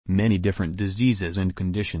Many different diseases and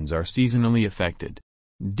conditions are seasonally affected.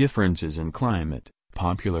 Differences in climate,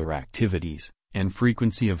 popular activities, and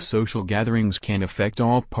frequency of social gatherings can affect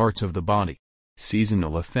all parts of the body.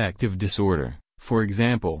 Seasonal affective disorder, for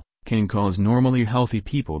example, can cause normally healthy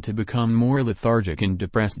people to become more lethargic and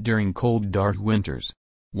depressed during cold dark winters.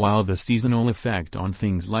 While the seasonal effect on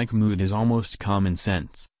things like mood is almost common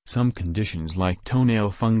sense, some conditions like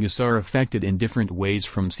toenail fungus are affected in different ways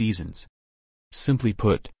from seasons. Simply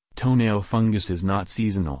put, toenail fungus is not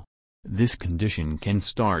seasonal. This condition can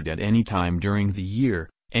start at any time during the year,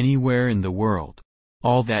 anywhere in the world.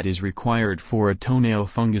 All that is required for a toenail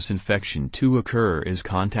fungus infection to occur is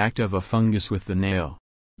contact of a fungus with the nail.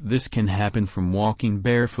 This can happen from walking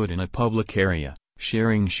barefoot in a public area,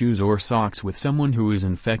 sharing shoes or socks with someone who is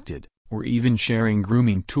infected, or even sharing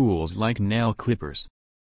grooming tools like nail clippers.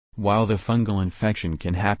 While the fungal infection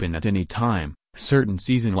can happen at any time, certain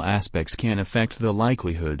seasonal aspects can affect the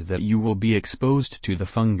likelihood that you will be exposed to the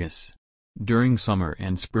fungus. During summer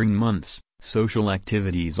and spring months, social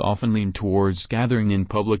activities often lean towards gathering in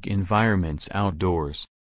public environments outdoors.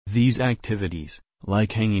 These activities,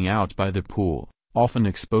 like hanging out by the pool, often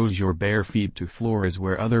expose your bare feet to floors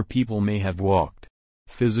where other people may have walked.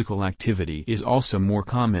 Physical activity is also more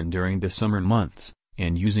common during the summer months,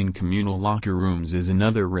 and using communal locker rooms is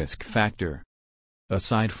another risk factor.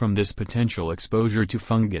 Aside from this potential exposure to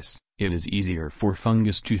fungus, it is easier for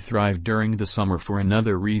fungus to thrive during the summer for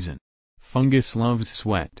another reason. Fungus loves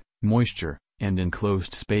sweat, moisture, and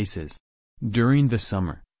enclosed spaces. During the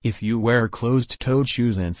summer, if you wear closed-toed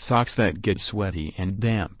shoes and socks that get sweaty and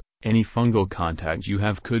damp, any fungal contact you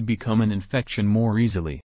have could become an infection more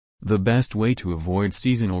easily. The best way to avoid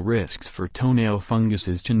seasonal risks for toenail fungus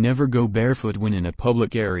is to never go barefoot when in a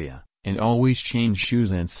public area, and always change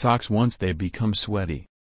shoes and socks once they become sweaty.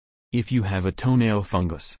 If you have a toenail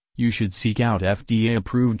fungus, you should seek out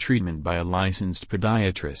FDA-approved treatment by a licensed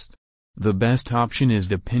podiatrist. The best option is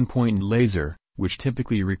the pinpoint laser, which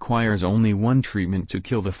typically requires only one treatment to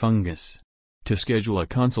kill the fungus. To schedule a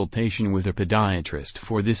consultation with a podiatrist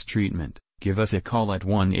for this treatment, give us a call at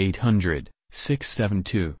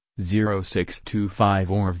 1-800-672-0625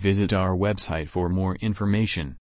 or visit our website for more information.